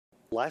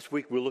Last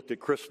week we looked at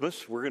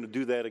Christmas. We're going to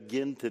do that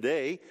again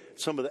today.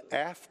 Some of the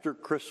after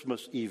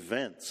Christmas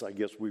events, I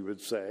guess we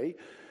would say.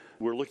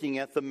 We're looking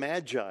at the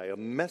Magi, a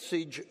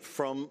message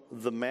from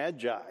the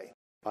Magi.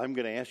 I'm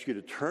going to ask you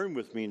to turn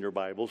with me in your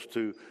Bibles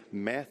to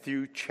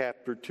Matthew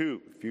chapter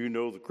 2. If you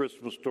know the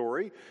Christmas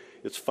story,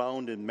 it's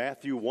found in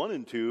Matthew 1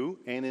 and 2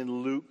 and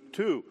in Luke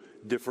 2.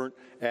 Different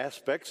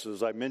aspects.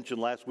 As I mentioned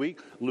last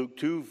week, Luke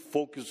 2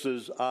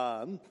 focuses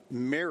on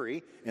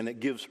Mary, and it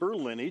gives her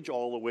lineage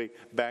all the way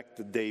back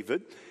to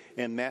David.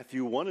 And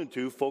Matthew 1 and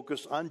 2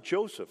 focus on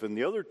Joseph, and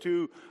the other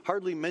two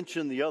hardly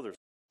mention the others.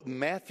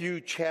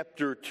 Matthew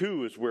chapter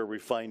 2 is where we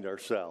find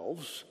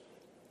ourselves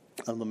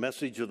on the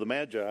message of the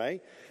Magi.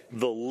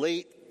 The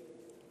late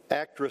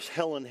actress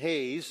Helen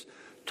Hayes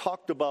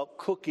talked about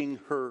cooking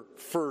her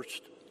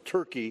first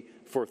turkey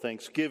for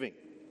Thanksgiving.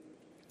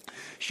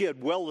 She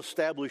had well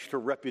established her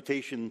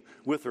reputation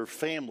with her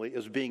family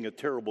as being a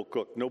terrible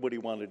cook. Nobody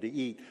wanted to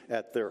eat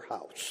at their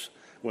house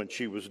when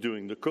she was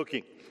doing the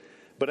cooking.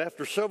 But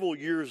after several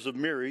years of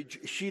marriage,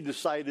 she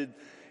decided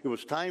it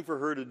was time for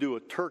her to do a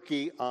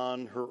turkey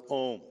on her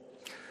own.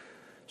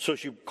 So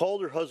she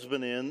called her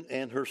husband in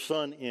and her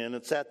son in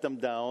and sat them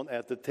down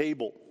at the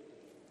table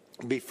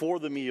before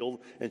the meal,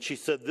 and she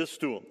said this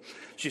to him.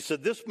 She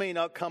said, "This may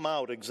not come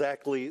out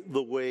exactly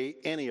the way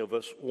any of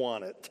us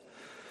want it.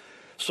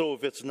 So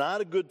if it's not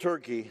a good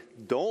turkey,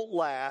 don't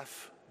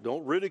laugh,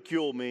 don't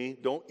ridicule me,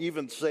 don't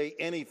even say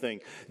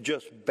anything.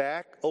 Just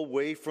back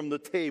away from the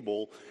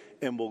table,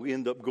 and we'll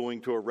end up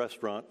going to a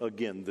restaurant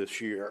again this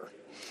year."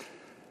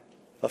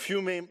 A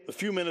few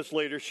minutes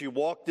later, she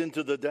walked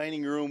into the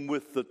dining room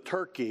with the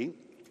turkey,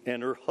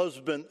 and her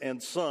husband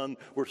and son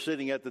were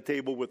sitting at the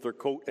table with their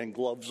coat and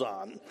gloves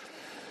on.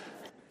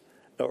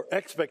 Our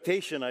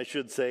expectation, I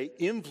should say,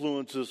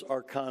 influences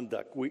our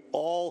conduct. We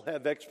all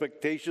have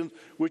expectations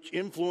which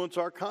influence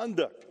our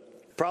conduct.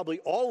 Probably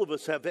all of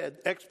us have had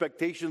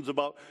expectations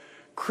about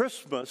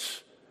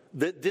Christmas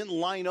that didn't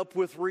line up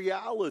with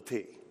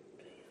reality.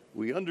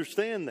 We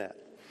understand that.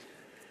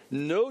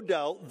 No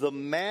doubt the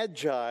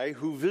Magi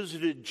who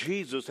visited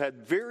Jesus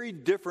had very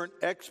different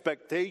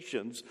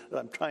expectations.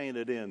 I'm tying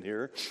it in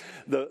here.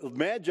 The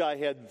Magi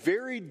had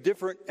very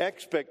different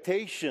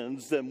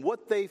expectations than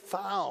what they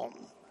found.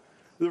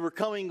 They were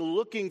coming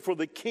looking for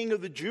the King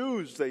of the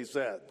Jews, they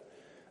said.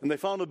 And they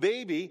found a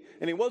baby,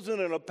 and he wasn't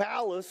in a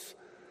palace.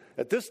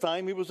 At this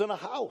time, he was in a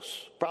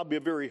house, probably a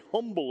very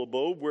humble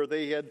abode where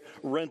they had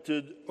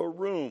rented a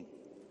room.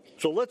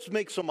 So let's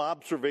make some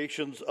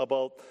observations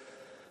about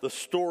the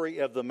story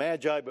of the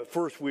Magi, but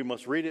first we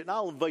must read it. And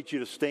I'll invite you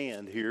to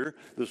stand here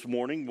this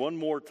morning one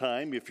more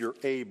time if you're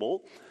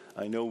able.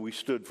 I know we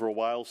stood for a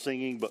while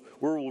singing, but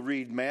we'll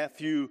read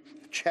Matthew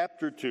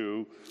chapter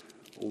 2,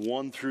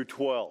 1 through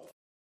 12.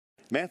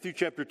 Matthew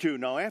chapter 2.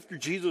 Now after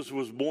Jesus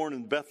was born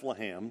in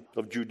Bethlehem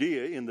of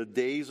Judea in the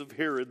days of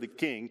Herod the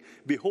king,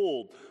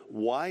 behold,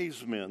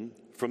 wise men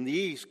from the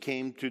east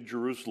came to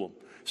Jerusalem,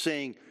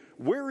 saying,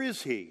 "Where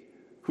is he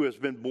who has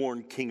been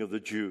born King of the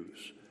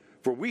Jews?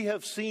 For we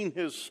have seen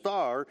his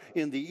star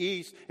in the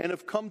east and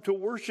have come to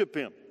worship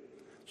him."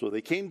 So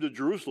they came to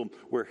Jerusalem,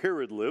 where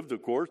Herod lived,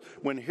 of course.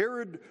 When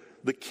Herod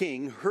the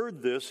king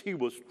heard this, he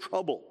was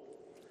troubled.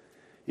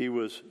 He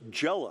was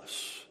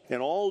jealous,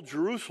 and all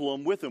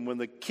Jerusalem with him. When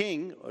the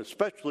king,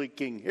 especially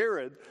King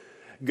Herod,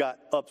 got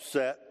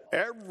upset,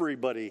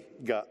 everybody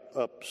got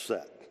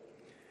upset.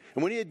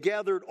 And when he had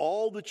gathered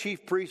all the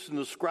chief priests and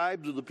the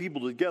scribes of the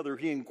people together,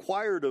 he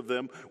inquired of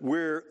them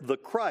where the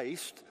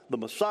Christ, the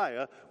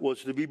Messiah,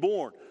 was to be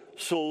born.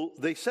 So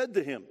they said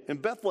to him, "In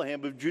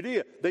Bethlehem of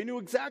Judea." They knew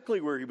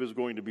exactly where he was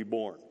going to be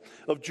born.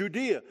 "Of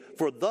Judea,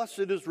 for thus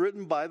it is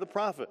written by the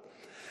prophet.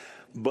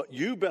 But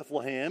you,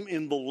 Bethlehem,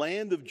 in the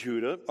land of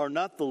Judah, are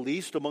not the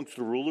least amongst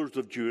the rulers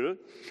of Judah.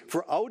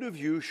 For out of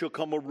you shall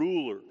come a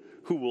ruler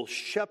who will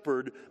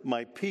shepherd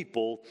my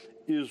people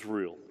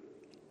Israel."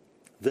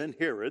 Then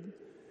Herod,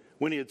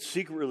 when he had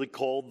secretly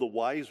called the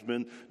wise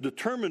men,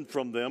 determined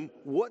from them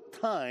what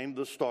time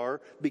the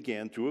star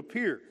began to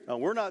appear. Now,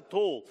 we're not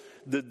told,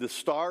 did the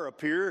star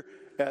appear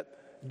at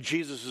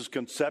Jesus'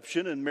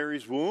 conception in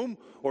Mary's womb,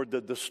 or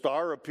did the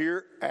star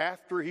appear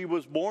after he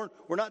was born?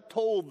 We're not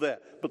told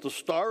that. But the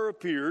star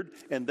appeared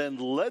and then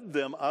led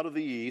them out of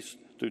the east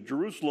to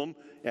Jerusalem,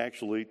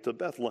 actually to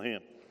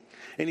Bethlehem.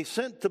 And he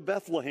sent to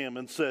Bethlehem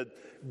and said,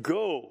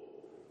 "Go,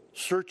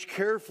 search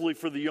carefully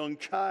for the young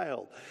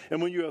child,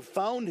 and when you have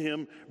found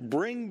him,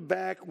 bring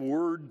back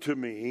word to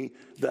me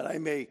that I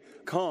may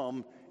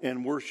come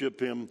and worship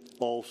him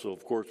also."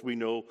 Of course, we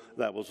know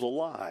that was a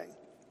lie.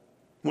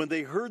 When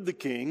they heard the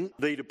king,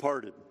 they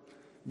departed.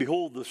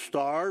 Behold, the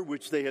star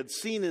which they had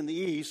seen in the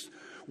east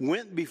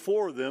went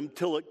before them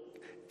till it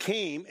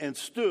came and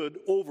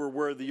stood over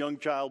where the young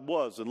child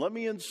was. And let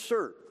me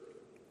insert,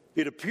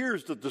 it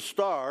appears that the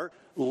star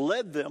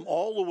led them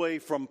all the way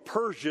from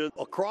Persia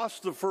across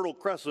the Fertile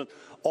Crescent,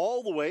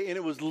 all the way, and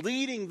it was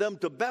leading them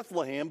to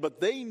Bethlehem,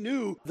 but they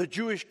knew the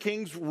Jewish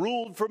kings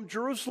ruled from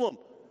Jerusalem.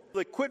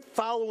 They quit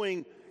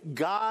following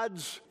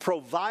God's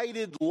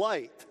provided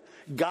light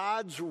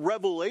God's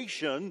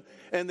revelation,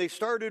 and they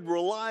started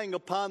relying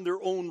upon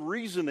their own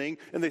reasoning.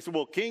 And they said,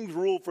 well, kings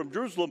rule from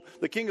Jerusalem.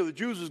 The king of the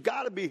Jews has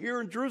got to be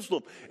here in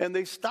Jerusalem. And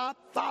they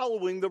stopped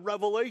following the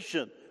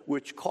revelation,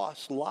 which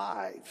cost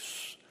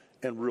lives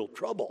and real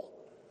trouble.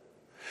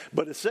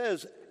 But it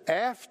says,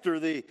 after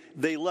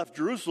they left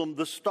Jerusalem,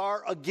 the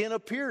star again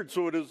appeared.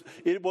 So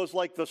it was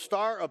like the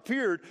star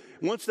appeared.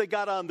 Once they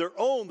got on their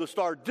own, the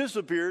star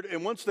disappeared.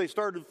 And once they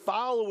started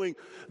following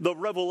the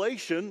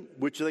revelation,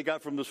 which they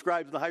got from the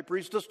scribes and the high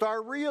priest, the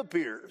star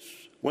reappears.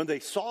 When they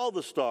saw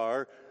the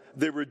star,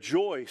 they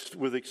rejoiced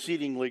with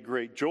exceedingly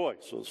great joy.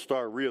 So the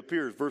star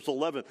reappears. Verse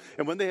 11,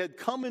 and when they had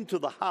come into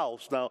the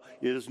house, now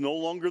it is no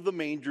longer the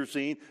manger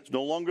scene, it's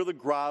no longer the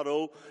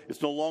grotto,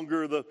 it's no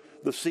longer the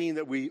scene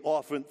that we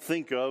often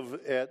think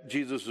of at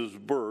Jesus'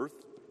 birth.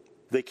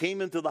 They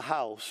came into the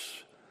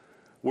house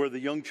where the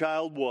young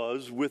child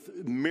was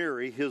with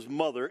Mary, his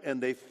mother, and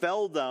they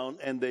fell down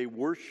and they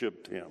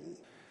worshiped him.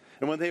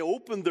 And when they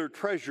opened their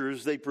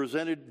treasures, they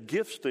presented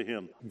gifts to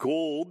him,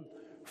 gold,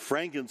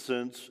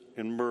 frankincense,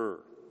 and myrrh.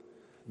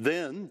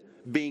 Then,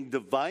 being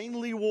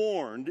divinely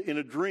warned in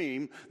a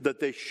dream that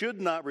they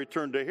should not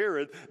return to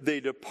Herod, they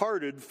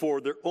departed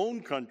for their own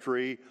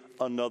country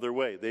another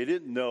way. They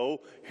didn't know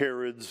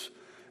Herod's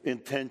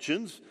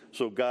intentions,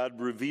 so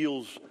God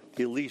reveals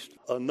at least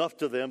enough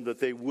to them that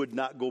they would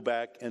not go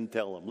back and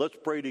tell him. Let's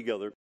pray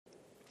together.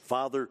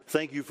 Father,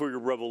 thank you for your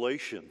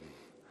revelation.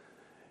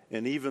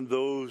 And even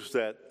those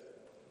that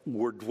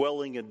were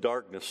dwelling in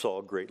darkness saw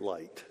a great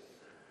light.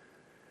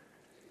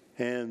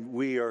 And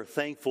we are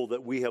thankful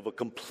that we have a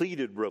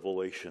completed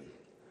revelation.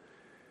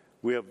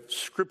 We have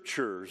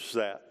scriptures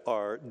that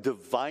are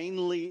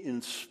divinely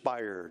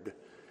inspired,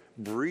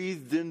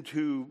 breathed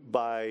into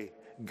by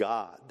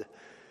God,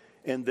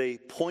 and they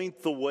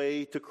point the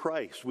way to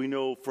Christ. We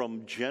know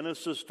from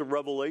Genesis to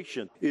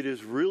Revelation, it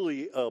is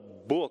really a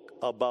book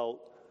about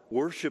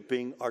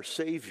worshiping our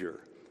Savior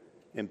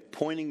and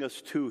pointing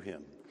us to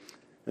him.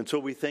 And so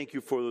we thank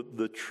you for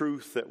the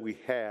truth that we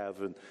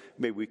have, and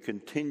may we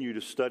continue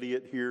to study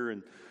it here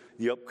in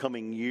the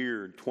upcoming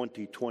year,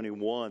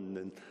 2021,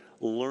 and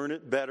learn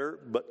it better,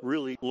 but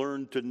really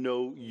learn to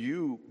know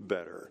you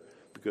better,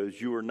 because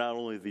you are not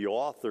only the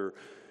author,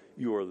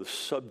 you are the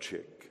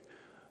subject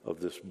of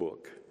this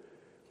book.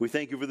 We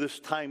thank you for this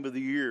time of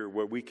the year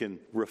where we can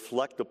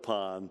reflect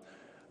upon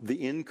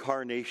the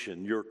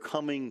incarnation, your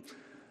coming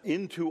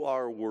into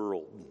our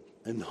world,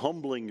 and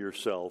humbling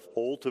yourself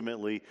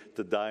ultimately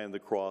to die on the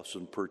cross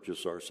and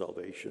purchase our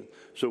salvation.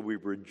 So we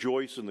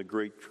rejoice in the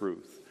great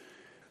truth.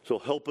 So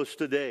help us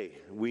today.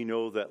 We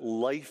know that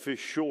life is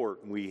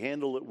short, and we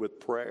handle it with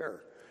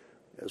prayer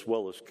as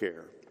well as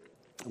care.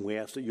 And we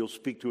ask that you'll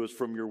speak to us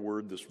from your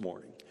word this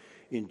morning.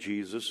 In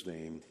Jesus'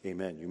 name,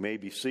 amen. You may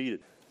be seated.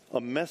 A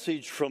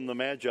message from the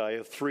Magi. I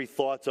have three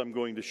thoughts I'm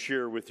going to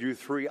share with you,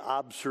 three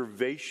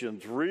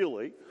observations,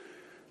 really.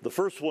 The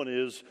first one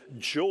is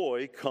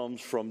joy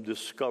comes from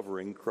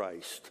discovering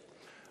Christ.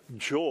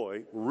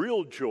 Joy,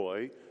 real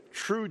joy,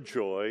 true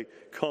joy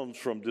comes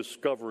from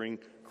discovering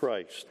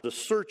Christ. The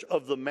search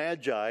of the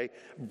Magi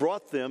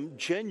brought them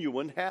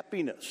genuine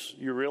happiness.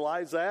 You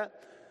realize that?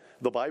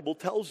 The Bible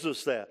tells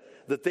us that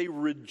they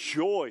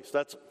rejoiced.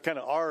 That's kind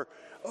of our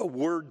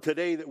word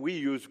today that we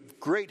use,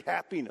 great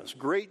happiness,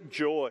 great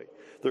joy.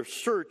 Their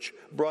search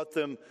brought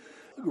them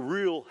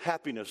real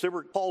happiness. They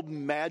were called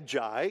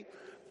Magi,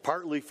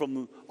 partly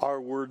from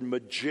our word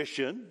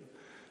magician,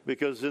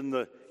 because in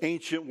the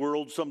ancient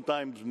world,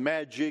 sometimes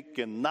magic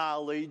and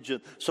knowledge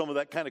and some of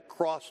that kind of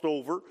crossed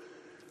over.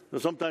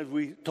 Sometimes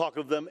we talk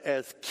of them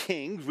as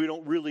kings. We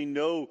don't really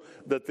know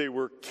that they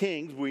were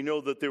kings. We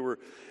know that they were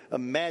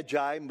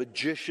magi,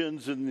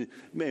 magicians in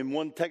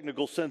one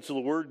technical sense of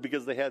the word,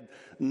 because they had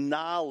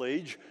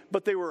knowledge.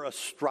 But they were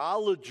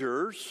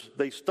astrologers.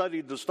 They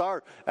studied the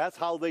star. That's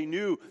how they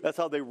knew. That's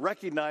how they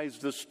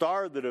recognized the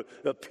star that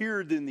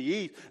appeared in the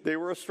east. They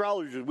were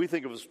astrologers. We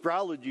think of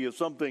astrology as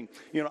something,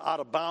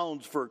 out of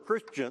bounds for a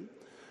Christian.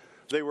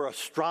 They were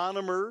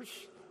astronomers,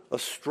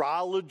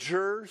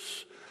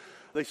 astrologers.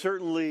 They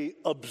certainly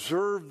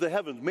observed the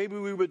heavens. Maybe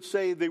we would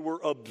say they were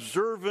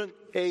observant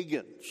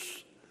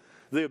pagans.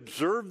 They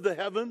observed the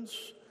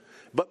heavens,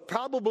 but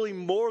probably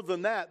more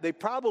than that, they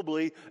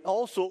probably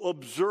also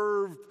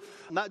observed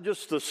not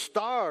just the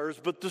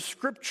stars, but the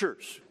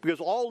scriptures, because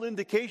all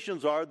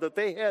indications are that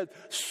they had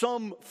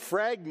some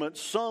fragment,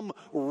 some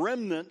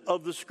remnant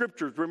of the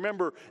scriptures.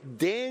 Remember,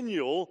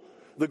 Daniel,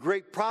 the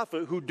great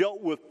prophet who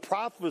dealt with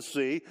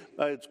prophecy,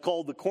 it's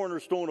called the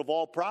cornerstone of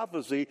all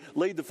prophecy,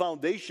 laid the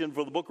foundation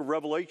for the book of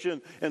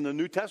Revelation and the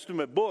New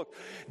Testament book.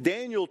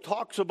 Daniel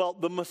talks about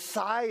the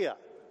Messiah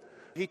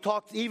He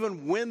talks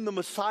even when the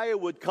Messiah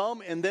would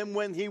come and then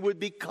when he would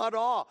be cut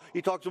off.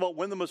 He talks about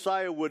when the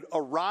Messiah would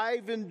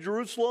arrive in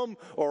Jerusalem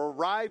or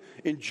arrive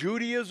in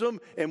Judaism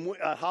and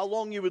how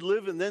long he would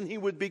live, and then he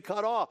would be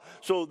cut off.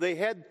 So they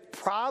had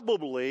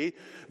probably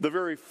the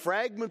very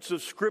fragments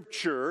of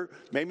Scripture,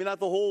 maybe not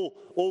the whole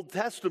Old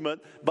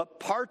Testament, but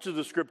parts of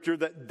the Scripture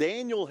that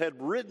Daniel had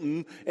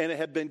written and it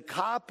had been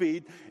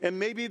copied, and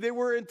maybe they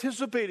were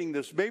anticipating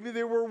this. Maybe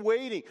they were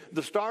waiting.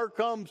 The star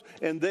comes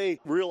and they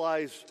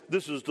realize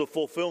this is the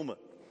fulfillment.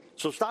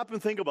 So stop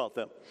and think about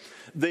them.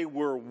 They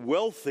were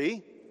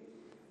wealthy.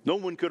 No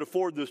one could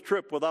afford this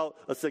trip without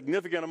a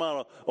significant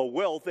amount of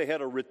wealth. They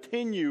had a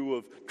retinue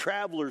of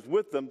travelers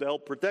with them to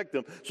help protect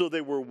them. So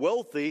they were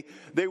wealthy.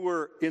 They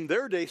were, in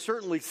their day,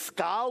 certainly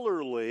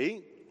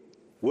scholarly,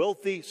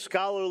 wealthy,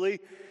 scholarly,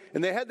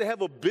 and they had to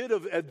have a bit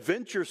of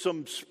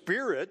adventuresome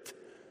spirit.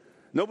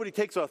 Nobody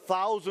takes a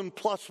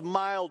 1,000+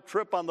 mile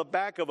trip on the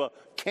back of a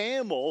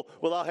camel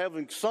without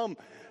having some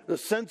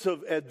sense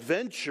of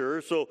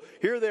adventure. So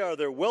here they are.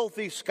 They're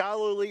wealthy,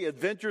 scholarly,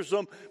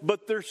 adventuresome,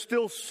 but they're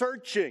still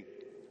searching.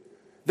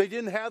 They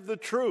didn't have the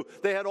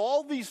truth. They had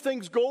all these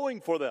things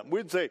going for them.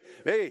 We'd say,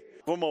 hey,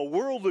 from a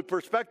worldly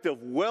perspective,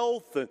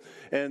 wealth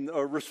and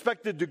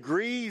respected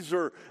degrees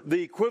or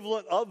the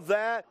equivalent of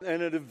that,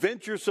 and an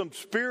adventuresome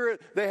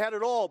spirit, they had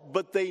it all.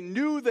 But they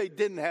knew they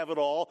didn't have it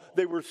all.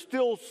 They were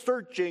still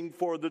searching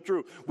for the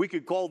truth. We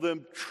could call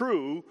them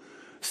true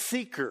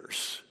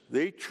seekers.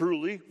 They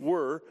truly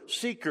were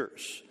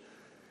seekers.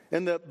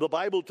 And the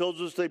Bible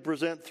tells us they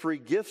present 3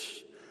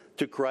 gifts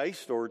to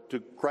Christ, or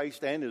to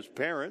Christ and his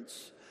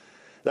parents.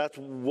 That's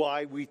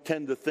why we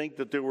tend to think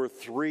that there were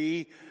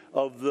 3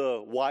 of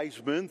the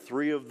wise men,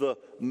 3 of the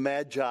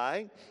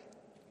magi,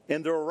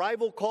 and their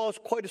arrival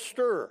caused quite a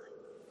stir.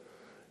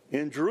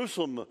 In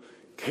Jerusalem,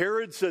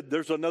 Herod said,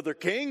 there's another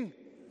king?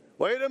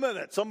 Wait a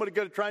minute, somebody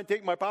got to try and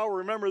take my power.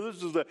 Remember,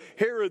 this is the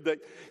Herod that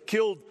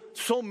killed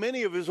so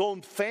many of his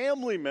own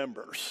family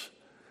members,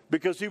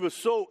 because he was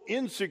so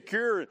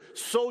insecure and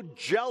so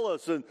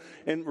jealous and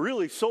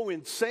really so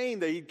insane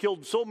that he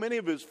killed so many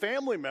of his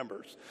family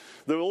members.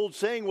 The old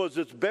saying was,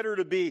 it's better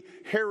to be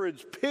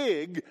Herod's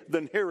pig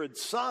than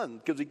Herod's son,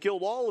 because he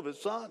killed all of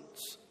his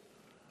sons,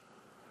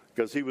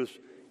 because he was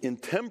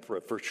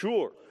intemperate for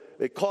sure.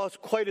 It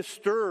caused quite a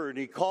stir, and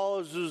he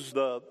causes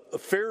the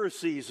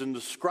Pharisees and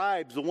the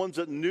scribes, the ones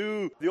that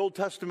knew the Old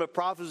Testament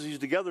prophecies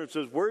together, and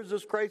says, where's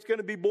this Christ going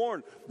to be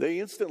born?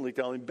 They instantly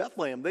tell him,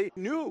 Bethlehem. They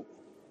knew.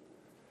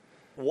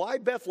 Why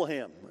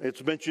Bethlehem?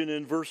 It's mentioned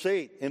in verse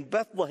 8, in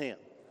Bethlehem.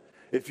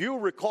 If you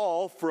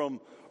recall from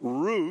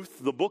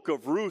Ruth, the book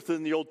of Ruth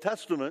in the Old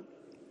Testament,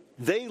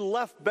 they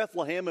left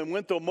Bethlehem and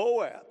went to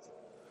Moab.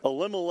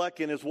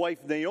 Elimelech and his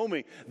wife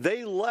Naomi,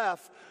 they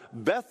left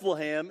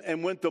Bethlehem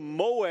and went to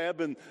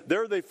Moab, and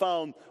there they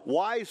found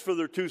wives for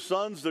their 2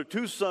 sons. Their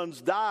 2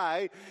 sons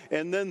die,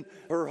 and then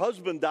her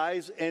husband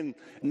dies, and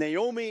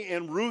Naomi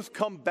and Ruth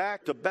come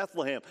back to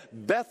Bethlehem.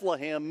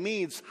 Bethlehem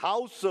means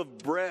house of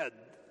bread.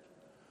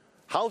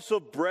 House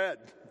of bread.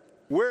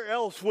 Where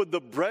else would the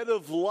bread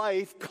of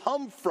life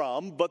come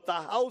from but the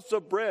house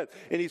of bread?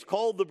 And he's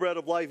called the bread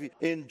of life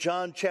in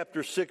John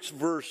chapter 6,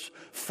 verse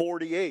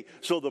 48.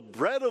 So the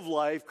bread of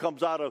life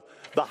comes out of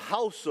the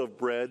house of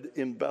bread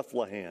in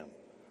Bethlehem.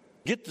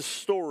 Get the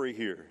story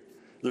here.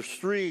 There's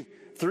three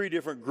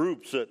different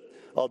groups that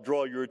I'll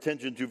draw your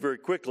attention to very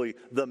quickly.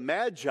 The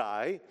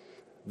Magi,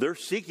 they're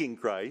seeking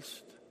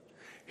Christ.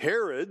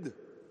 Herod,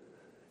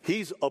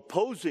 he's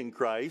opposing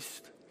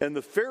Christ. And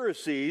the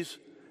Pharisees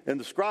and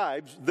the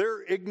scribes,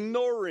 they're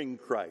ignoring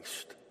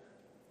Christ.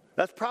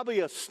 That's probably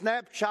a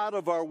snapshot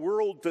of our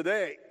world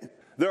today.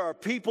 There are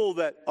people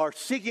that are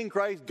seeking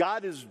Christ.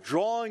 God is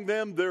drawing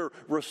them. They're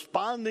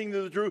responding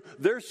to the truth.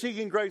 They're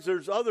seeking Christ.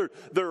 There's others.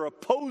 They're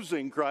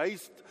opposing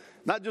Christ,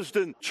 not just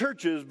in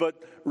churches, but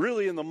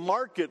really in the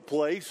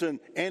marketplace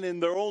and in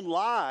their own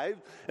lives.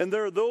 And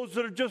there are those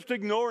that are just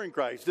ignoring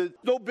Christ. It's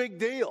no big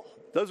deal.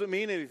 Doesn't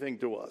mean anything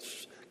to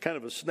us. Kind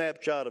of a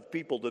snapshot of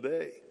people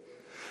today.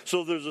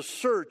 So there's a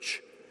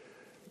search.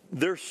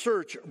 Their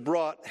search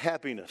brought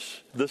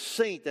happiness, the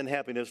saint and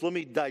happiness. Let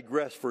me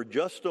digress for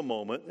just a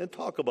moment and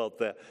talk about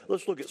that.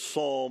 Let's look at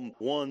Psalm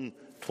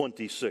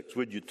 126.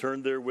 Would you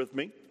turn there with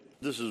me?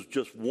 This is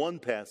just one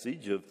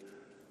passage of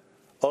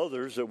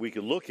others that we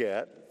could look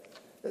at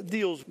that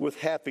deals with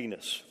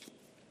happiness.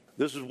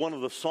 This is one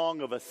of the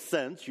Song of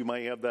Ascents. You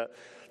might have that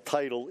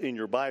title in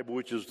your Bible,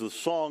 which is the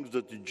songs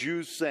that the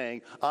Jews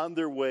sang on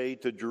their way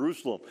to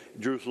Jerusalem.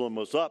 Jerusalem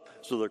was up,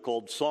 so they're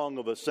called Song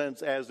of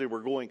Ascents as they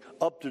were going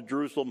up to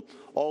Jerusalem,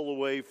 all the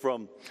way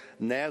from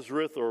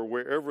Nazareth or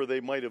wherever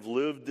they might have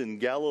lived in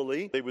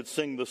Galilee. They would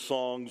sing the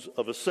songs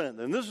of ascent.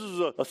 And this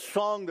is a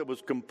song that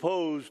was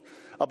composed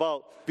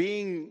about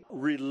being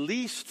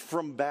released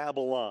from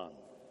Babylon.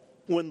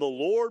 When the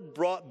Lord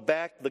brought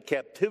back the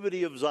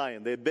captivity of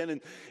Zion. They had been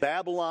in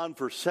Babylon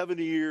for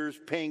 70 years,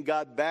 paying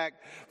God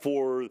back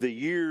for the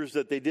years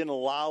that they didn't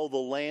allow the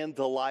land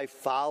to lie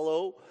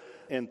fallow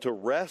and to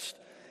rest.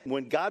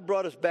 When God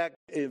brought us back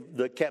in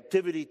the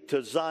captivity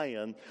to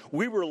Zion,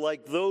 we were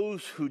like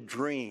those who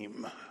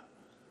dream.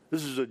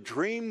 This is a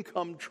dream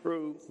come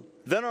true.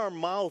 Then our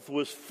mouth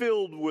was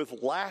filled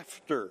with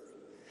laughter,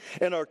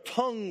 and our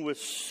tongue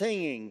was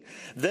singing.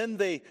 Then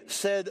they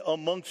said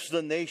amongst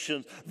the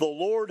nations, the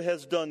Lord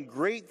has done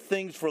great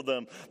things for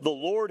them. The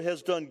Lord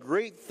has done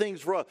great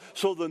things for us.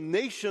 So the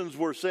nations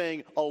were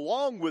saying,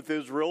 along with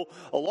Israel,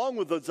 along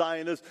with the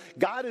Zionists,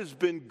 God has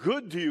been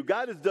good to you.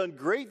 God has done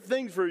great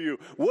things for you.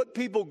 What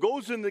people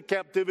goes into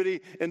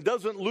captivity and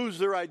doesn't lose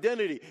their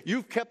identity?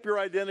 You've kept your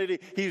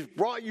identity. He's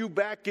brought you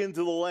back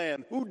into the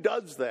land. Who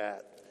does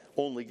that?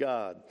 Only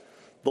God.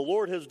 The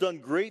Lord has done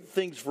great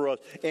things for us,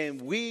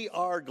 and we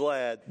are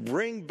glad.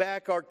 Bring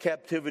back our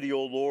captivity,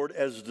 O Lord,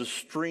 as the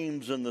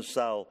streams in the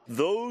south.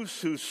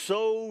 Those who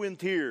sow in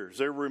tears,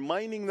 they're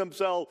reminding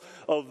themselves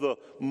of the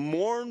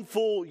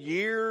mournful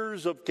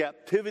years of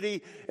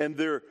captivity, and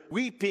they're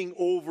weeping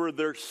over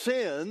their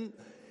sin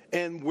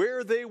and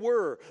where they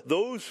were.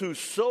 Those who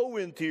sow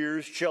in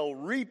tears shall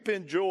reap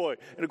in joy.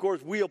 And, of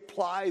course, we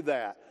apply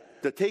that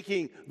to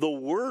taking the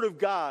Word of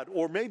God,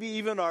 or maybe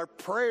even our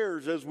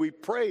prayers as we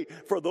pray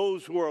for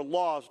those who are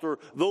lost or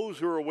those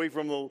who are away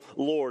from the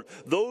Lord.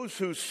 Those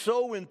who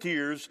sow in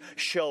tears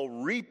shall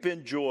reap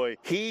in joy.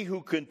 He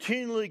who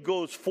continually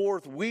goes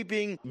forth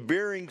weeping,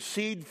 bearing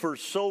seed for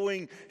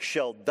sowing,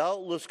 shall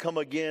doubtless come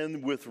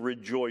again with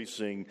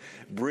rejoicing,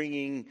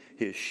 bringing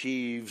his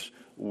sheaves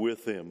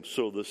with him.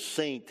 So the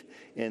saint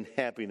in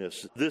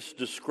happiness. This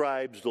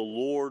describes the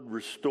Lord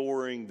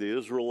restoring the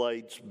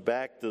Israelites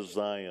back to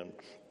Zion.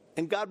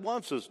 And God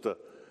wants us to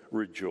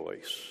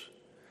rejoice.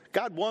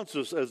 God wants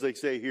us, as they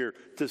say here,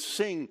 to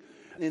sing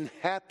in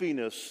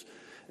happiness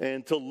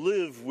and to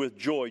live with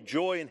joy.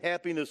 Joy and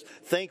happiness,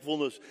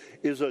 thankfulness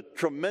is a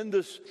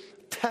tremendous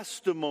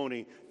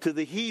testimony to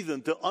the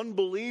heathen, to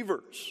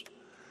unbelievers,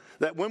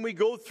 that when we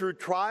go through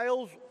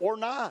trials or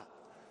not,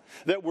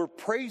 that we're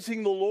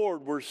praising the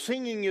Lord, we're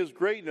singing His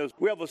greatness,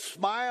 we have a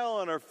smile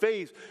on our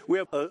face, we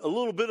have a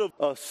little bit of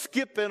a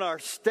skip in our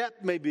step,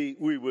 maybe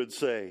we would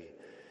say.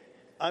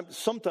 I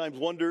sometimes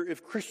wonder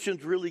if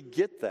Christians really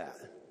get that.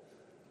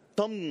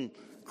 Some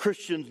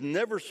Christians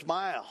never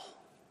smile.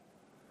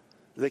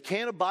 They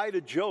can't abide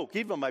a joke,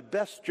 even my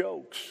best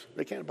jokes.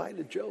 They can't abide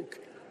a joke.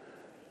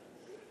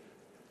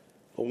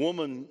 A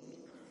woman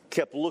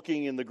kept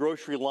looking in the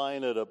grocery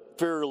line at a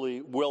fairly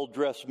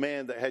well-dressed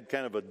man that had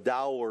kind of a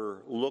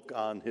dour look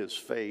on his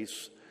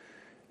face.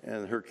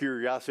 And her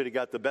curiosity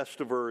got the best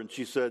of her, and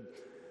she said,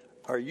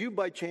 "Are you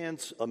by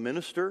chance a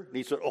minister?" And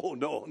he said, "Oh,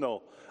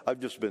 no, I've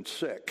just been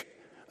sick.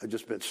 I've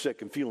just been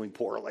sick and feeling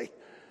poorly."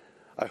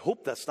 I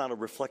hope that's not a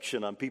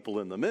reflection on people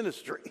in the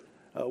ministry.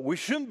 We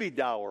shouldn't be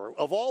dour.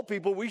 Of all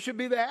people, we should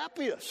be the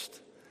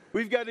happiest.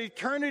 We've got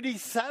eternity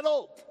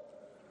settled.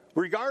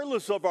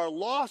 Regardless of our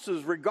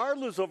losses,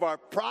 regardless of our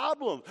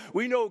problems,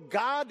 we know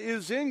God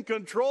is in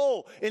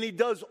control and He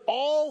does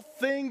all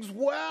things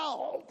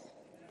well.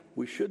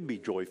 We should be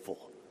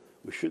joyful.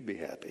 We should be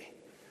happy.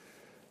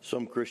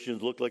 Some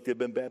Christians look like they've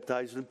been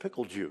baptized in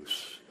pickle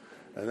juice,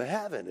 and they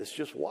haven't. It's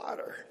just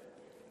water.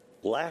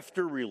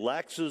 Laughter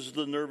relaxes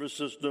the nervous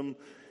system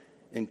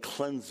and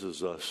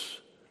cleanses us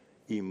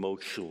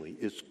emotionally.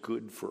 It's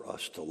good for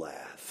us to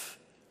laugh.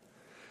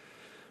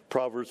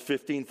 Proverbs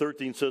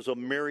 15:13 says, "A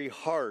merry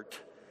heart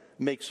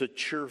makes a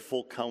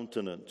cheerful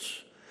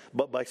countenance,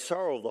 but by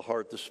sorrow of the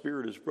heart the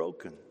spirit is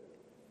broken."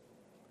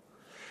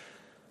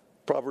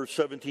 Proverbs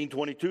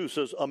 17:22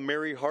 says, "A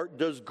merry heart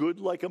does good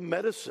like a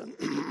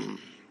medicine."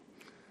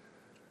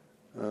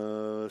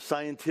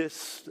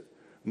 Scientists,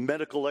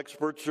 medical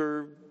experts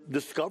are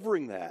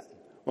discovering that.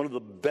 One of the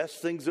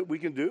best things that we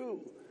can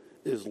do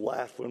is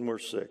laugh when we're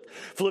sick.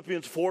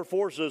 Philippians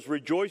 4:4 says,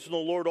 "Rejoice in the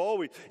Lord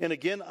always. And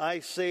again, I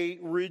say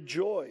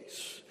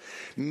rejoice."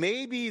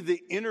 Maybe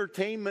the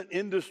entertainment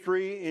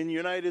industry in the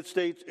United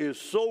States is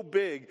so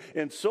big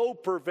and so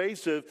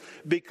pervasive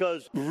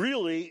because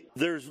really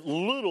there's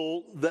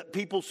little that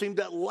people seem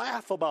to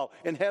laugh about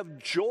and have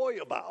joy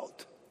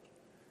about.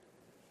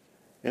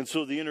 And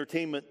so the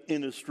entertainment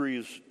industry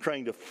is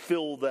trying to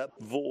fill that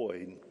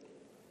void.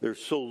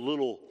 There's so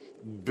little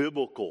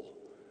biblical,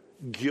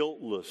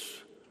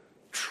 guiltless,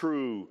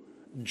 true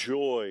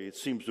joy. It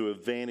seems to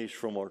have vanished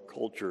from our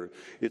culture.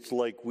 It's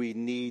like we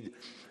need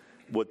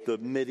what the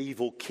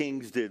medieval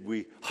kings did.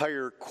 We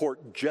hire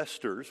court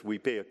jesters. We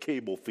pay a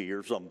cable fee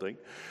or something.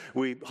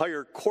 We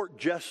hire court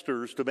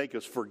jesters to make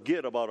us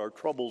forget about our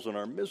troubles and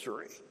our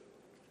misery.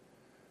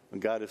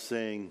 And God is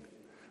saying,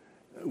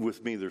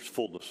 with me there's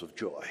fullness of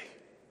joy.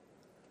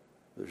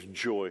 There's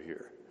joy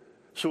here.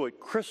 So at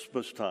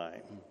Christmas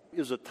time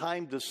is a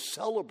time to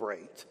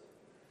celebrate.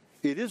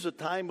 It is a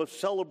time of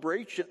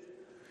celebration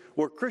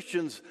where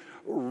Christians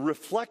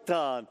reflect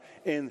on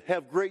and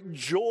have great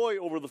joy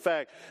over the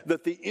fact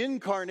that the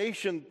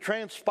incarnation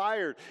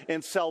transpired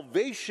and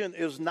salvation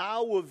is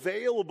now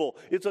available.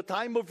 It's a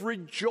time of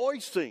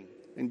rejoicing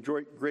and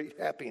great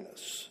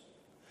happiness.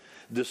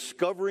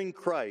 Discovering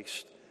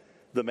Christ,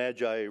 the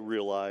Magi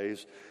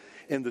realized,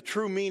 and the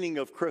true meaning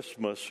of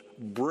Christmas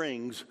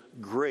brings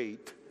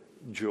great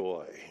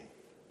joy.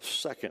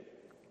 Second,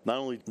 not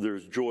only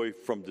there's joy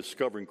from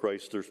discovering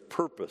Christ, there's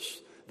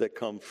purpose that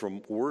comes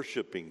from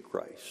worshiping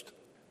Christ.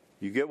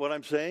 You get what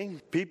I'm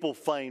saying? People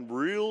find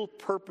real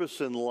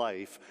purpose in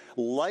life.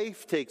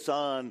 Life takes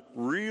on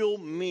real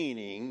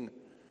meaning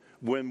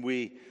when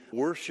we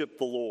worship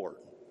the Lord.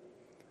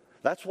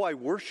 That's why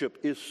worship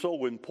is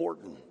so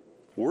important.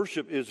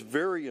 Worship is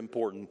very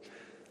important.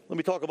 Let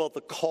me talk about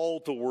the call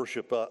to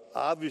worship.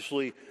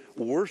 Obviously,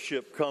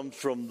 worship comes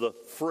from the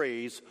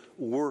phrase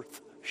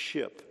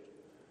worth-ship.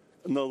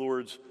 In other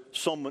words,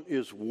 someone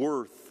is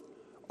worth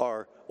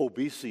our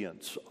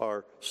obeisance,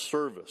 our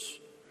service.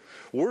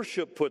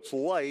 Worship puts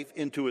life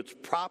into its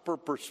proper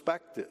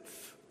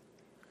perspective.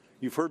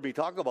 You've heard me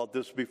talk about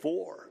this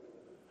before.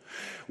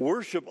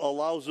 Worship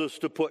allows us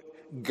to put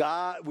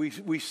God,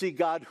 we see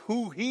God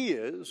who He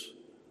is.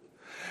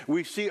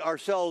 We see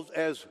ourselves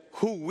as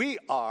who we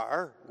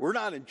are. We're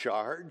not in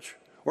charge.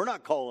 We're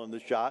not calling the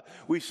shot.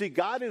 We see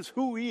God as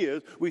who He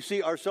is. We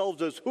see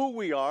ourselves as who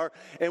we are.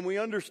 And we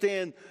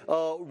understand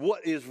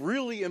what is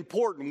really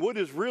important, what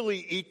is really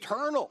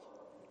eternal.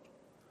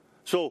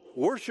 So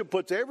worship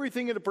puts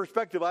everything into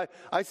perspective.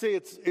 I say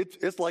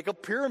it's like a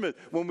pyramid.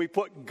 When we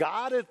put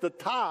God at the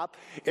top,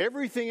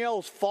 everything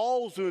else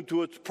falls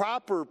into its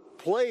proper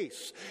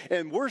place.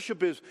 And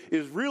worship is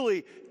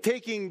really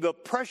taking the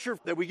pressure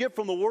that we get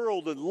from the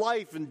world and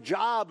life and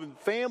job and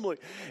family,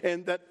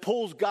 and that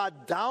pulls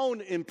God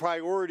down in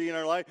priority in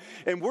our life.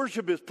 And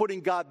worship is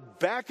putting God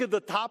back at the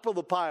top of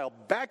the pile,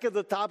 back at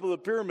the top of the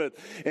pyramid.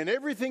 And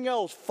everything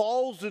else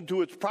falls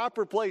into its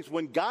proper place.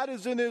 When God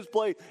is in His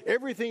place,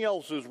 everything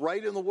else is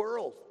right in the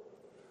world.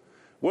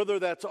 Whether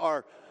that's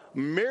our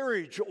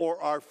marriage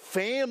or our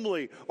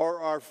family or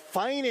our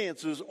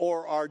finances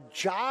or our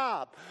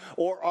job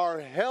or our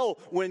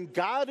health, when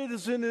God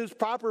is in His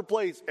proper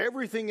place,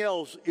 everything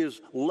else is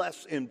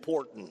less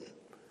important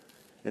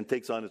and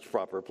takes on its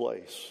proper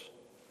place.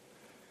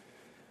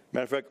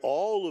 Matter of fact,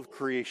 all of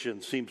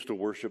creation seems to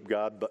worship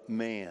God but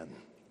man.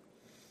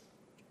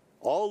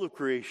 All of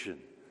creation.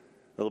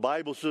 Now, the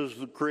Bible says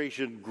the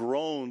creation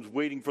groans,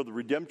 waiting for the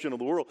redemption of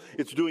the world.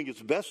 It's doing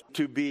its best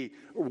to be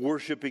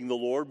worshiping the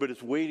Lord, but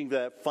it's waiting for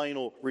that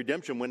final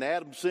redemption. When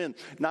Adam sinned,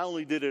 not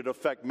only did it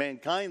affect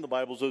mankind, the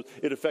Bible says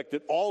it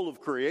affected all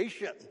of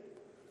creation.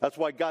 That's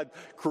why God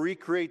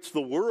recreates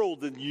the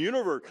world and the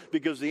universe,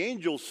 because the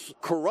angels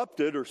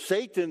corrupted, or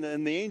Satan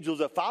and the angels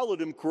that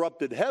followed him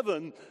corrupted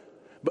heaven.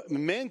 But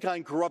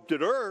mankind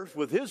corrupted earth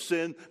with his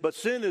sin, but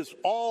sin is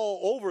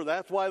all over.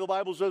 That's why the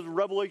Bible says in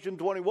Revelation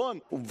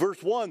 21,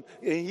 verse 1,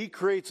 He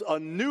creates a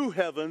new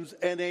heavens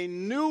and a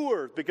new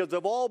earth, because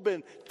they've all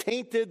been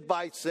tainted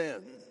by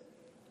sin.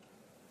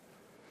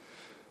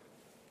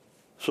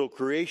 So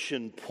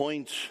creation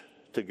points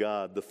to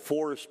God. The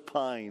forest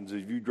pines,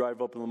 if you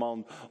drive up in the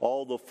mountain,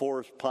 all the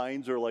forest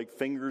pines are like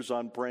fingers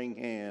on praying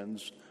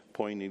hands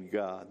pointing to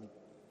God.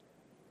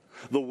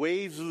 The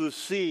waves of the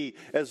sea,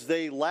 as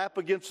they lap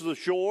against the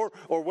shore,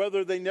 or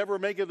whether they never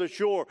make it to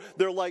shore,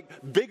 they're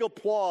like big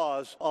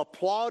applause,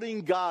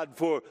 applauding God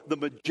for the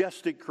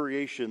majestic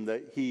creation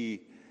that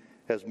He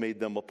has made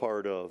them a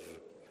part of.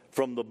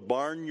 From the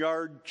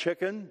barnyard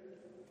chicken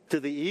to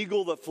the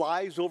eagle that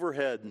flies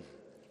overhead,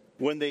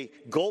 when they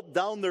gulp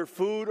down their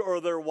food or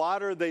their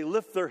water, they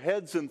lift their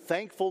heads in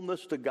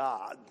thankfulness to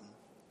God.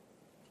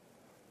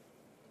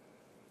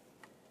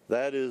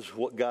 That is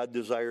what God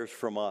desires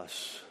from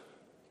us.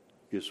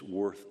 Is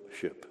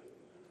worship,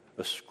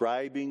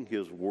 ascribing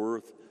His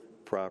worth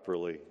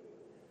properly.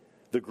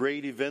 The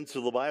great events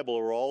of the Bible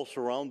are all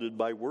surrounded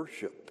by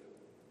worship.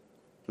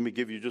 Let me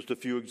give you just a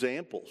few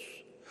examples.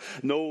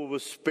 Noah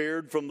was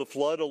spared from the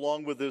flood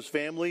along with his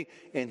family,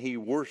 and he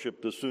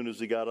worshiped as soon as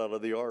he got out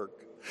of the ark.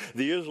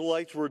 The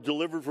Israelites were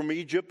delivered from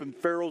Egypt and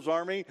Pharaoh's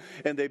army,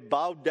 and they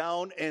bowed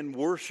down and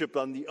worshiped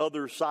on the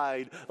other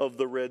side of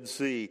the Red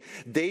Sea.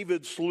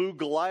 David slew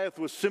Goliath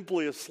with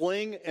simply a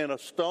sling and a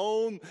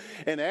stone,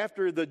 and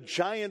after the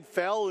giant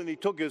fell and he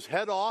took his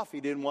head off,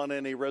 he didn't want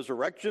any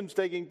resurrections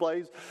taking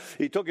place.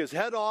 He took his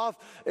head off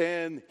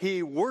and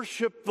he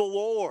worshiped the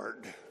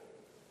Lord.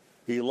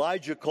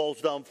 Elijah calls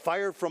down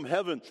fire from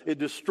heaven. It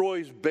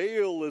destroys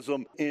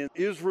Baalism in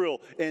Israel,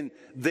 and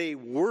they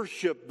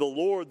worship the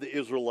Lord, the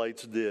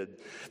Israelites did.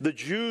 The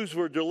Jews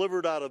were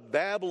delivered out of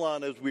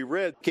Babylon, as we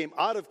read, came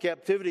out of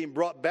captivity and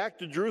brought back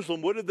to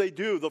Jerusalem. What did they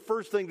do? The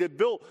first thing they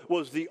built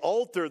was the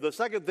altar. The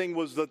second thing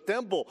was the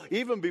temple.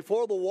 Even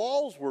before the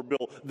walls were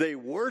built, they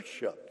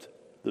worshiped.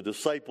 The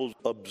disciples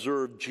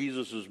observed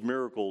Jesus'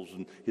 miracles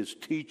and His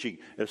teaching,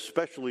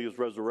 especially His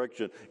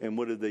resurrection. And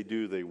what did they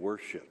do? They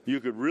worshiped. You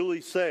could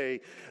really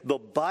say the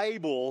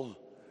Bible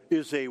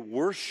is a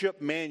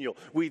worship manual.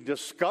 We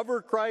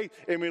discover Christ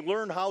and we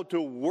learn how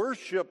to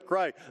worship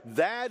Christ.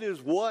 That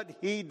is what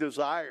He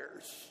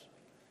desires,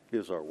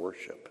 is our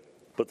worship.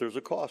 But there's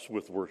a cost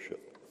with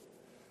worship.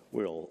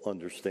 We'll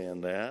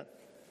understand that.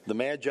 The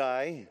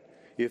Magi,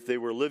 if they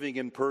were living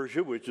in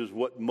Persia, which is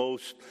what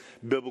most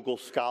biblical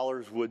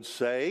scholars would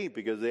say,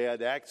 because they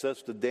had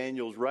access to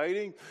Daniel's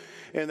writing,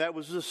 and that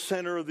was the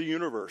center of the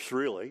universe,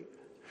 really.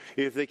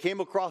 If they came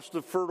across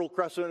the Fertile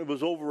Crescent, it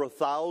was over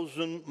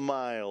 1,000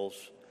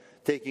 miles,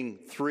 taking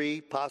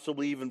 3,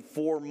 possibly even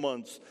 4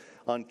 months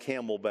on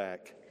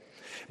camelback.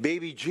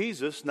 Baby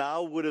Jesus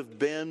now would have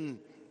been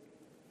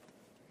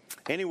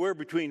anywhere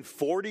between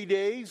 40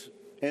 days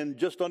and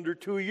just under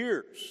 2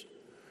 years.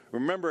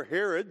 Remember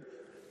Herod,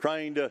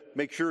 trying to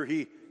make sure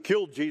he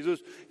killed Jesus,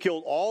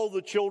 killed all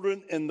the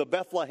children in the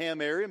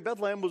Bethlehem area. And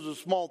Bethlehem was a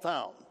small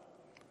town.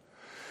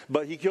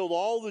 But he killed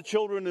all the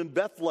children in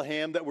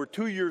Bethlehem that were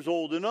 2 years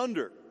old and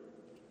under.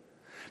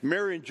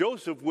 Mary and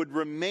Joseph would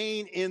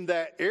remain in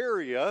that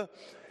area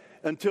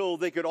until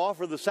they could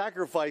offer the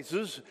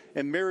sacrifices,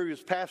 and Mary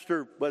was past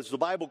her, as the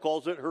Bible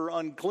calls it, her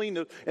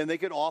uncleanness, and they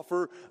could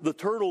offer the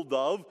turtle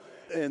dove,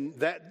 and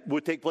that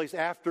would take place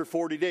after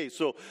 40 days.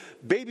 So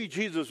baby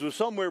Jesus was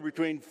somewhere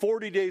between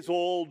 40 days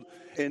old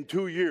and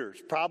 2 years,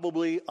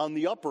 probably on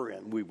the upper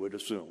end, we would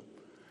assume.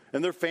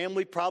 And their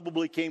family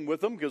probably came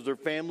with them because their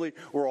family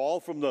were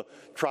all from the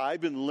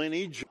tribe and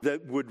lineage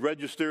that would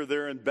register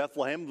there in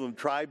Bethlehem, the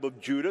tribe of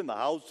Judah and the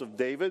house of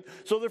David.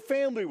 So their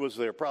family was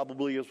there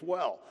probably as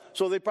well.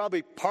 So they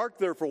probably parked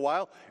there for a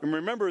while. And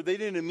remember, they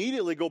didn't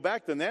immediately go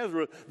back to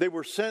Nazareth. They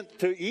were sent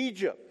to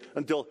Egypt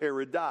until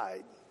Herod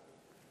died.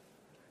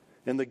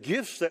 And the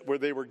gifts that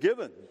they were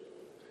given.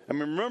 I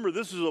mean, remember,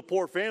 this is a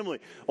poor family.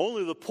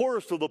 Only the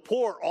poorest of the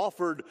poor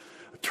offered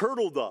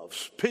turtle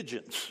doves,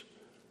 pigeons.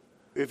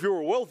 If you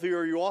were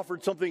wealthier, you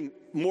offered something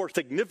more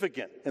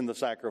significant in the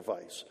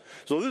sacrifice.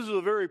 So this is a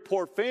very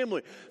poor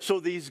family. So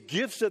these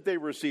gifts that they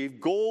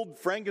received, gold,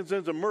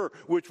 frankincense, and myrrh,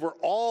 which were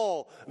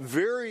all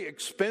very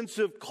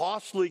expensive,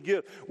 costly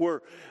gifts,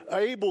 were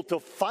able to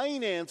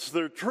finance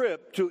their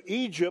trip to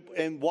Egypt,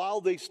 and while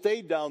they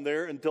stayed down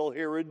there until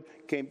Herod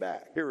came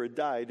back. Herod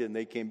died and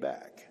they came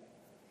back.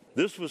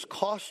 This was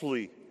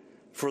costly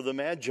for the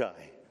Magi,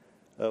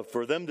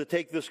 for them to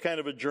take this kind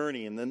of a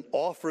journey and then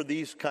offer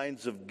these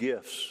kinds of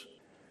gifts.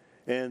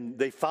 And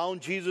they found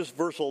Jesus,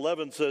 verse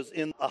 11 says,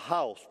 in a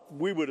house.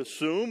 We would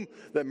assume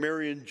that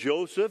Mary and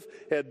Joseph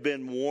had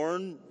been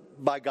warned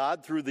by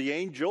God through the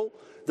angel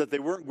that they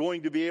weren't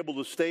going to be able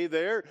to stay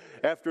there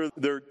after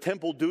their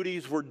temple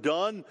duties were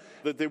done,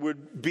 that they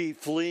would be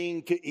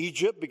fleeing to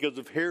Egypt because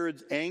of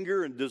Herod's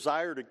anger and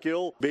desire to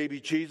kill baby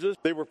Jesus.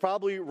 They were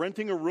probably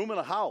renting a room in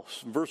a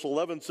house. Verse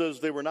 11 says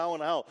they were now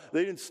in a house.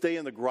 They didn't stay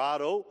in the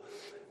grotto.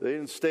 They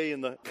didn't stay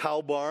in the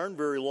cow barn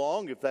very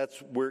long, if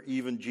that's where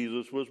even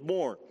Jesus was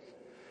born.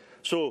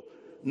 So,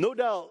 no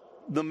doubt,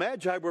 the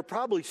Magi were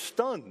probably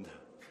stunned.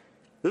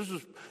 This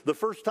is the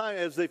first time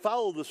as they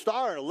followed the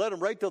star and it led them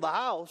right to the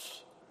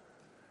house.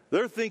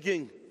 They're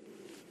thinking,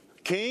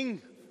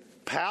 king,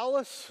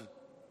 palace,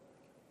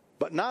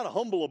 but not a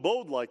humble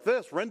abode like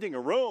this, renting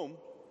a room.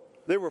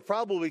 They were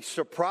probably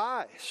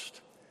surprised.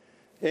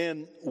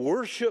 And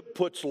worship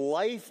puts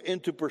life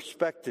into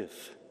perspective.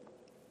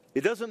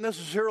 It doesn't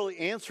necessarily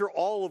answer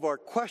all of our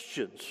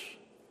questions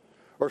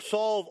or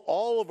solve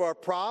all of our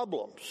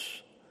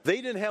problems. They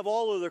didn't have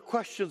all of their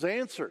questions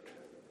answered.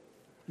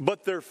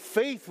 But their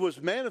faith was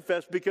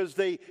manifest because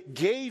they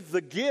gave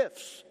the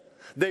gifts.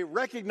 They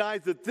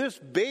recognized that this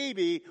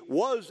baby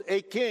was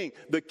a king.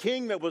 The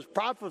king that was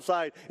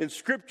prophesied in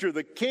Scripture.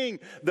 The king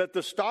that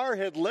the star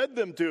had led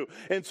them to.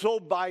 And so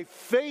by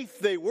faith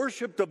they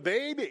worshiped the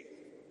baby.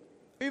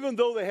 Even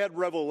though they had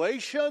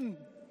revelation.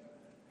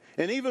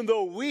 And even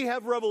though we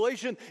have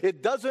revelation,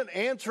 it doesn't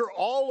answer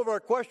all of our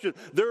questions.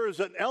 There is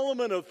an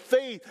element of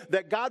faith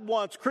that God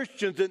wants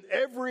Christians in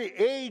every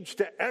age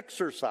to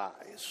exercise.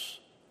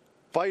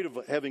 In spite of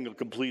having a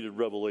completed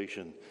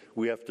revelation,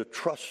 we have to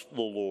trust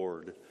the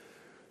Lord.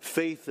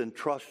 Faith and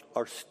trust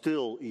are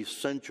still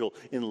essential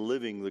in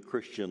living the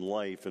Christian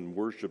life and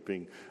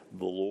worshiping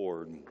the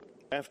Lord.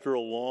 After a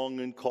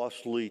long and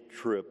costly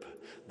trip,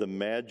 the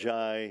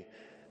Magi,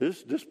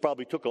 this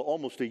probably took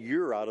almost a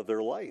year out of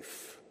their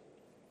life.